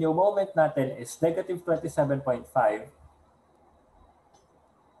 Wherein yung moment natin is negative 27.5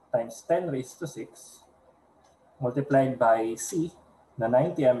 times 10 raised to 6 multiplied by C na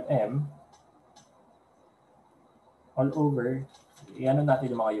 90 mm all over, i-ano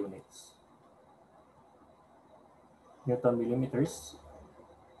natin yung mga units. Newton millimeters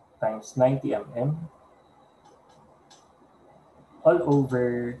times 90 mm all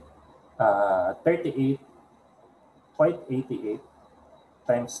over 38.88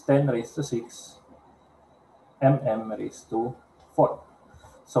 times 10 raised to 6 mm raised to 4.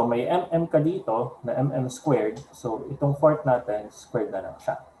 So may mm ka dito na mm squared. So itong fourth natin, squared na lang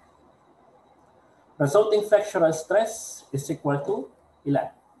siya. Resulting flexural stress is equal to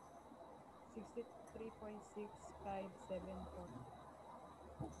ilan?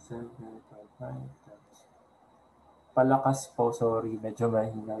 63.6574. Palakas po, sorry. Medyo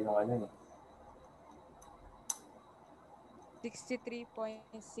mahina yung ano eh.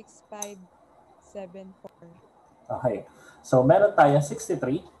 63.6574. Okay. So meron tayong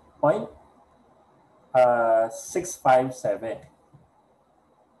 63.657.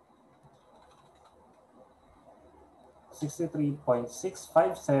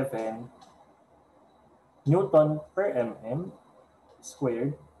 63.657 Newton per mm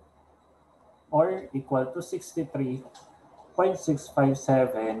squared or equal to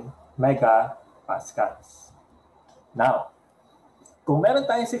 63.657 megapascals. Now, kung meron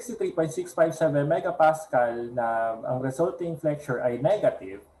tayong 63.657 megapascal na ang resulting flexure ay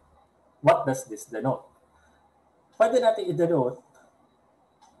negative, what does this denote? Pwede natin i-denote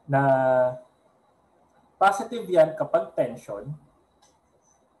na positive yan kapag tension,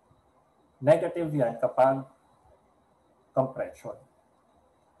 negative yan kapag compression.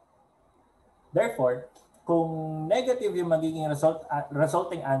 Therefore, kung negative yung magiging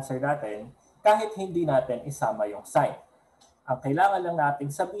resulting answer natin, kahit hindi natin isama yung sign. Ang kailangan lang natin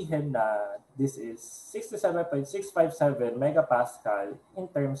sabihin na this is 67.657 megapascal in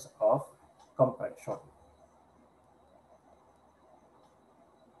terms of compression.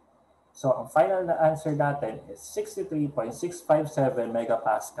 So, ang final na answer natin is 63.657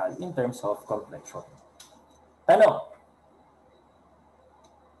 megapascal in terms of compression. Tanong.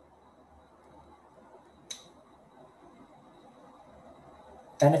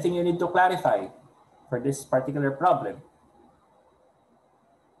 Anything you need to clarify for this particular problem?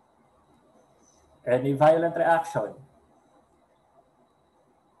 Any violent reaction?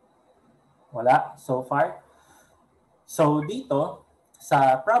 Wala so far? So dito,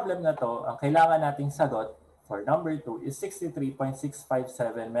 sa problem na to, ang kailangan nating sagot for number 2 is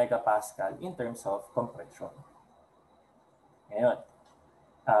 63.657 megapascal in terms of compression. Ngayon,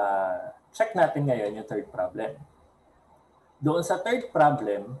 check natin ngayon yung third problem. Doon sa third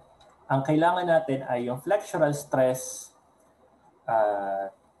problem, ang kailangan natin ay yung flexural stress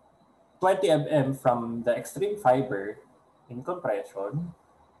 20 mm from the extreme fiber in compression.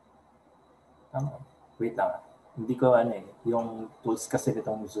 Wait lang. Hindi ko yung tools kasi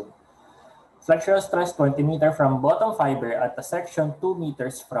nitong Zoom. Flexural stress 20 meter from bottom fiber at a section 2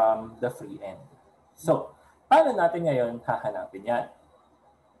 meters from the free end. So, paano natin ngayon hahanapin yan?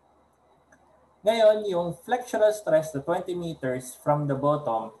 Ngayon, yung flexural stress na 20 meters from the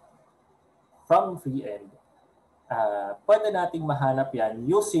bottom from free end, pwede nating mahanap yan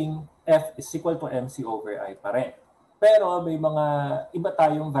using F is equal to MC over I pa rin. Pero may mga iba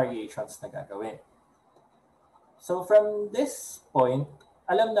tayong variations na gagawin. So from this point,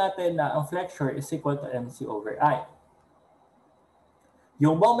 alam natin na ang flexure is equal to MC over I.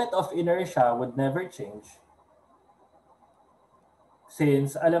 Yung moment of inertia would never change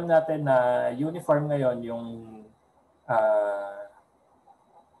since alam natin na uniform ngayon yung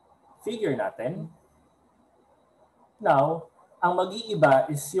figure natin. Now, ang mag-iiba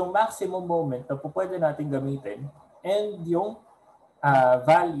is yung maximum moment na pwede natin gamitin and yung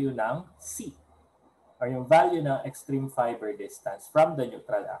value ng C or yung value ng extreme fiber distance from the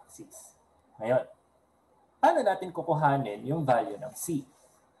neutral axis. Ngayon, paano natin kukuhanin yung value ng C?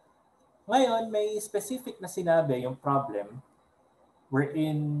 Ngayon, may specific na sinabi yung problem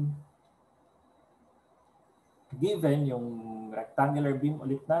wherein given yung rectangular beam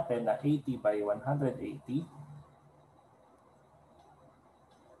ulit natin na 80 by 180,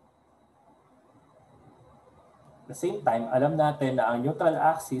 at the same time, alam natin na ang neutral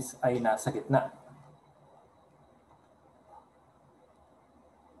axis ay nasa gitna.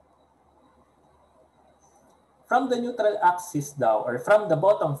 From the neutral axis daw, or from the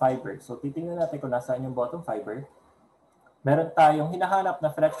bottom fiber, so titingnan natin kung nasaan yung bottom fiber. meron tayong hinahanap na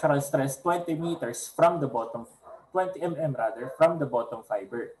flexural stress 20 meters from the bottom, 20 mm rather, from the bottom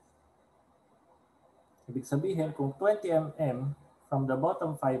fiber. Ibig sabihin, kung 20 mm from the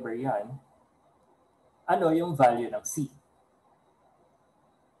bottom fiber yan, ano yung value ng C?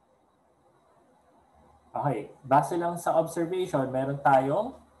 Okay, base lang sa observation, meron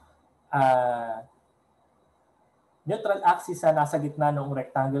tayong neutral axis na nasa gitna ng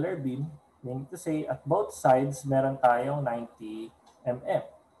rectangular beam, meaning to say, at both sides, meron tayong 90 mm.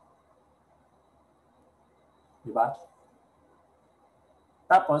 Diba?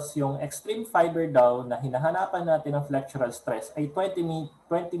 Tapos, yung extreme fiber daw na hinahanapan natin ng flexural stress ay 20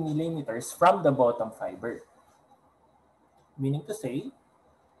 millimeters from the bottom fiber. Meaning to say,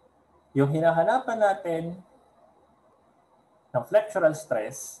 yung hinahanapan natin ng flexural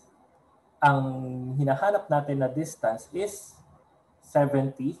stress, ang hinahanap natin na distance is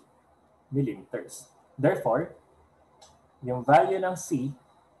 70 millimeters. Therefore, yung value ng C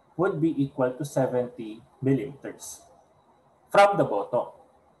would be equal to 70 millimeters from the bottom.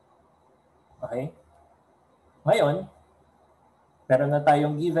 Okay? Ngayon, meron na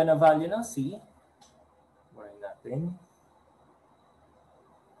tayong given na value ng C. Buhayin natin.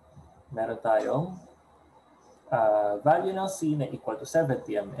 Meron tayong value ng C na equal to 70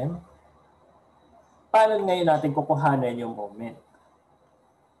 mm. Paano ngayon natin kukuhanin yung moment?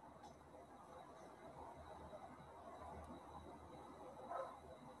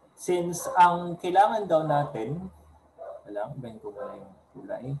 Since ang kailangan daw natin, ibahin ko muna yung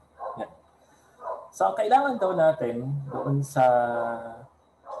kulay. Yan. So ang kailangan daw natin doon sa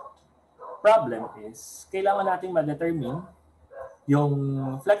problem is, kailangan natin ma-determine yung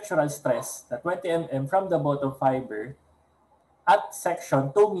flexural stress na 20 mm from the bottom fiber at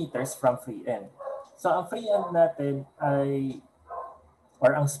section 2 meters from free end. So ang free end natin ay,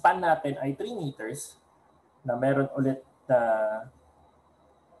 or ang span natin ay 3 meters na meron ulit na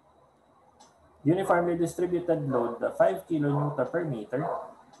uniformly distributed load na 5 kN per meter.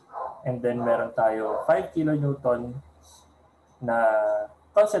 And then meron tayo 5 kN na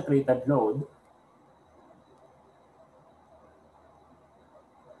concentrated load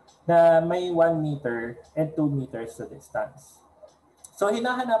na may 1 meter and 2 meters sa distance. So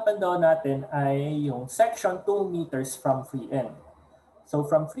hinahanapan daw natin ay yung section 2 meters from free end. So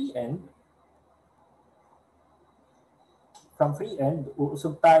from free end,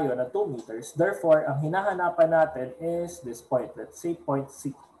 uusog tayo na 2 meters. Therefore, ang hinahanapan natin is this point. Let's say point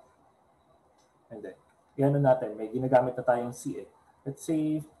C. And then, yan natin. May ginagamit na tayong C. Let's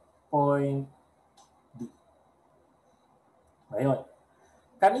say point D. Ngayon,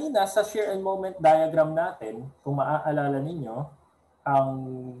 kanina sa shear and moment diagram natin, kung maaalala ninyo,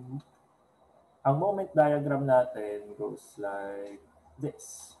 ang moment diagram natin goes like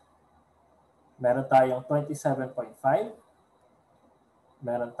this. Meron tayong 27.5.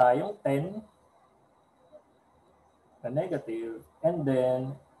 Meron tayong 10 na negative, and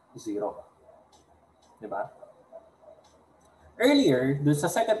then 0. Diba? Earlier, dun sa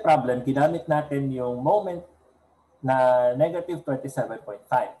second problem, ginamit natin yung moment na negative 27.5.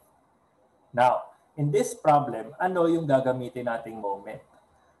 Now, in this problem, ano yung gagamitin nating moment?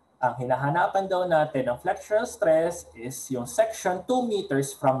 Ang hinahanapan daw natin ng flexural stress is yung section 2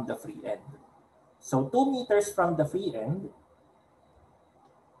 meters from the free end. So 2 meters from the free end,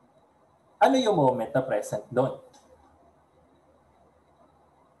 ano yung moment na present doon?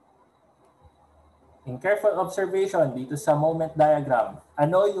 In careful observation dito sa moment diagram,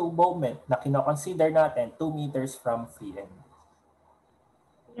 ano yung moment na kinoconsider natin 2 meters from free end?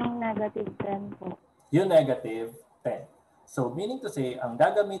 Yung negative 10 po. Yung negative 10. So meaning to say, ang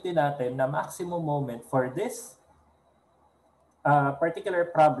gagamitin natin na maximum moment for this particular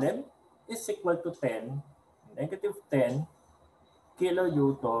problem is equal to 10, negative 10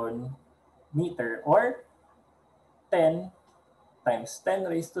 kilonewton meter, or 10 times 10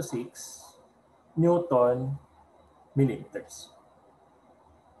 raised to 6 Newton millimeters.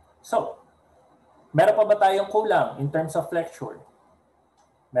 So, meron pa ba tayong kulang in terms of flexure?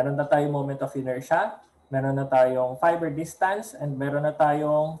 Meron na tayong moment of inertia, meron na tayong fiber distance, and meron na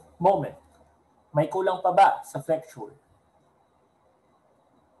tayong moment. May kulang pa ba sa flexure?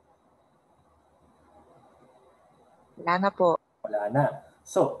 Wala na po. Wala na.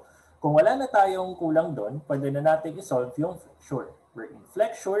 So, kung wala na tayong kulang doon, pwede na natin i-solve yung flexure. Wherein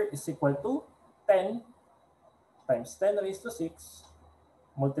flexure is equal to 10 times 10 raised to 6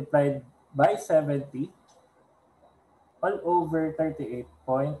 multiplied by 70 all over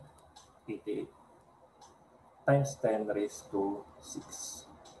 38.88 times 10 raised to 6.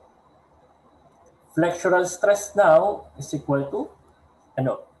 Flexural stress now is equal to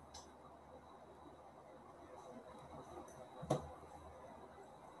ano?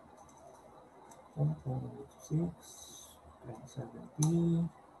 10.70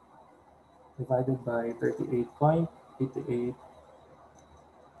 divided by 38.88. 18.004.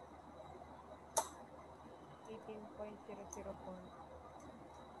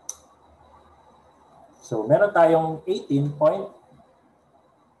 So, meron tayong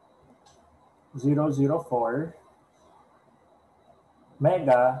 18.004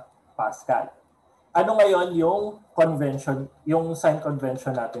 megapascal. Ano ngayon yung convention, yung sign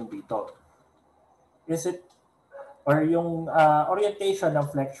convention natin dito? Is it, or yung orientation ng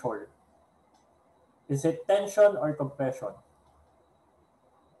flexure? Is it tension or compression?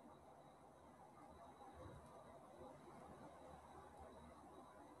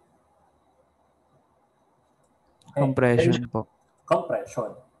 Compression po.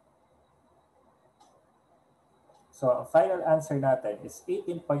 Compression. So, ang final answer natin is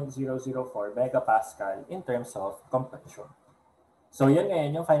 18.004 megapascal in terms of compression. So, yan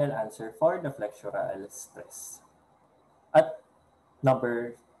ngayon yung final answer for the flexural stress. At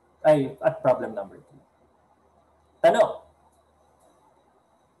problem number 2. Tanong.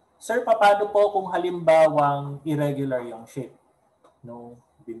 Sir, paano po kung halimbawang irregular yung shape ng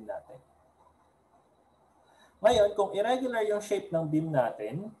beam natin? Ngayon, kung irregular yung shape ng beam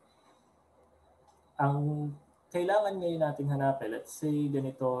natin, ang kailangan ngayon natin hanapin, let's say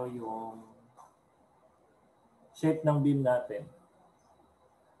ganito yung shape ng beam natin.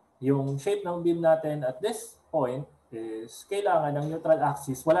 Yung shape ng beam natin at this point is kailangan ng neutral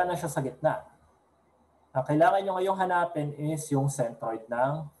axis, wala na siya sa gitna. Ang kailangan nyo ngayong hanapin is yung centroid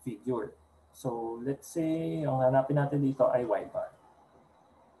ng figure. So let's say, yung hanapin natin dito ay y bar.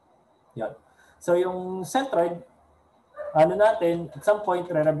 Yan. So yung centroid, ano natin, at some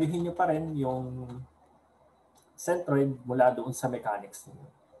point, re-reviewin nyo pa rin yung centroid mula doon sa mechanics niyo.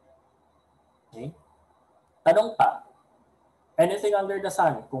 Okay? Tanong pa, anything under the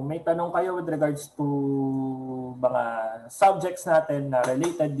sun, kung may tanong kayo with regards to mga subjects natin na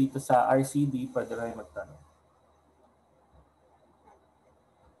related dito sa RCD, pwede kayo magtanong.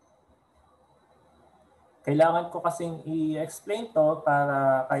 Kailangan ko kasing i-explain to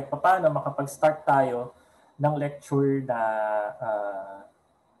para kahit paano makapag-start tayo ng lecture na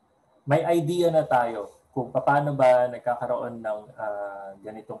may idea na tayo kung paano ba nagkakaroon ng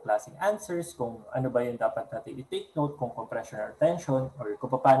ganitong klaseng answers, kung ano ba yung dapat natin i-take note, kung compression or tension, or kung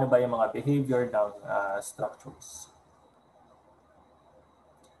paano ba yung mga behavior ng structures.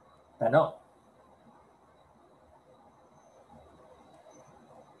 Tanong.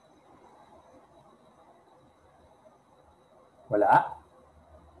 Wala?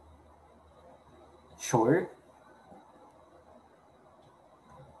 Sure?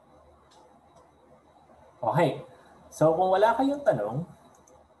 Okay. So, kung wala kayong tanong,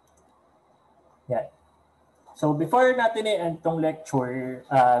 yan. So, before natin i-end tong lecture,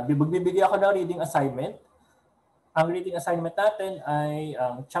 bibigyan ako ng reading assignment. Ang reading assignment natin ay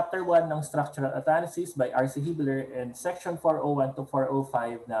Chapter 1 ng Structural Analysis by R.C. Hibbeler and Section 401 to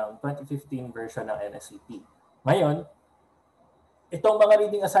 405 ng 2015 version ng NSEP. Ngayon, itong mga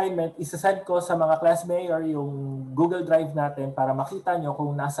reading assignment, isasend ko sa mga class mayor yung Google Drive natin para makita nyo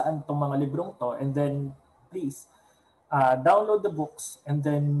kung nasaan itong mga librong to, and then please download the books and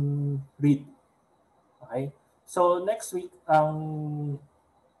then read. Okay? So next week, ang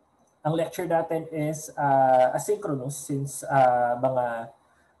lecture natin is asynchronous since mga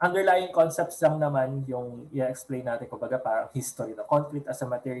underlying concepts lang naman yung i-explain natin, kumbaga parang history ng concrete as a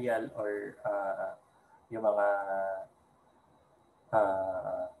material or yung mga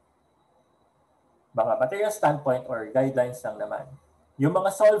material standpoint or guidelines lang naman. Yung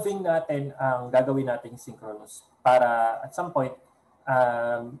mga solving natin ang gagawin nating synchronous para at some point,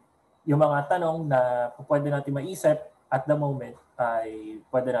 yung mga tanong na pwede natin maisip at the moment ay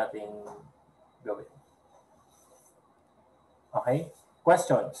pwede nating gawin. Okay?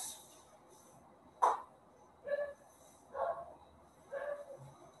 Questions?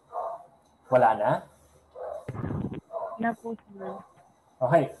 Wala na? Na po, sir.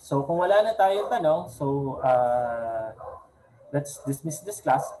 Okay, so kung wala na tayong tanong, so let's dismiss this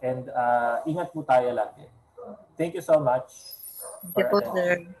class and ingat po tayo lagi. Thank you so much. Thank you po,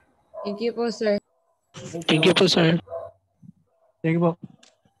 sir. Thank you po, sir. Thank you po, sir. Thank you po.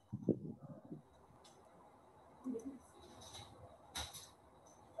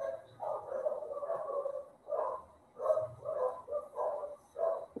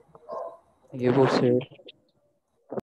 Thank you po, sir.